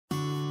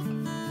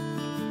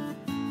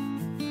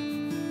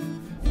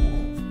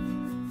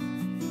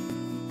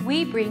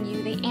we bring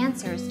you the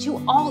answers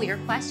to all your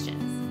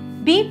questions.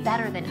 Be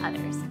better than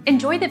others.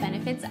 Enjoy the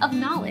benefits of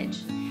knowledge.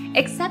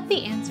 Accept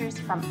the answers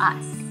from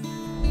us.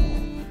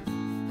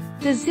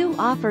 The zoo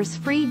offers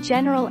free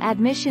general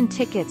admission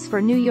tickets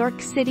for New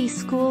York City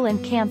school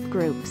and camp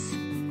groups.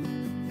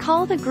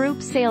 Call the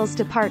group sales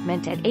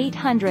department at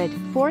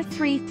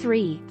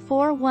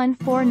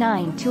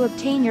 800-433-4149 to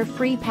obtain your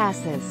free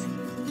passes.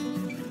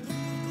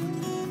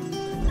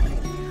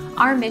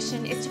 Our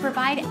mission is to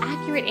provide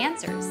accurate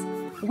answers.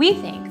 We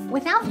think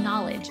without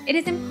knowledge, it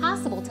is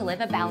impossible to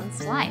live a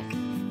balanced life.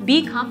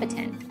 Be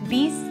competent,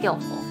 be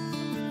skillful.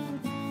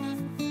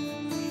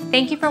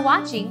 Thank you for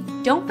watching.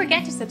 Don't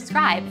forget to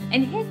subscribe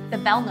and hit the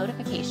bell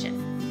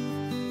notification.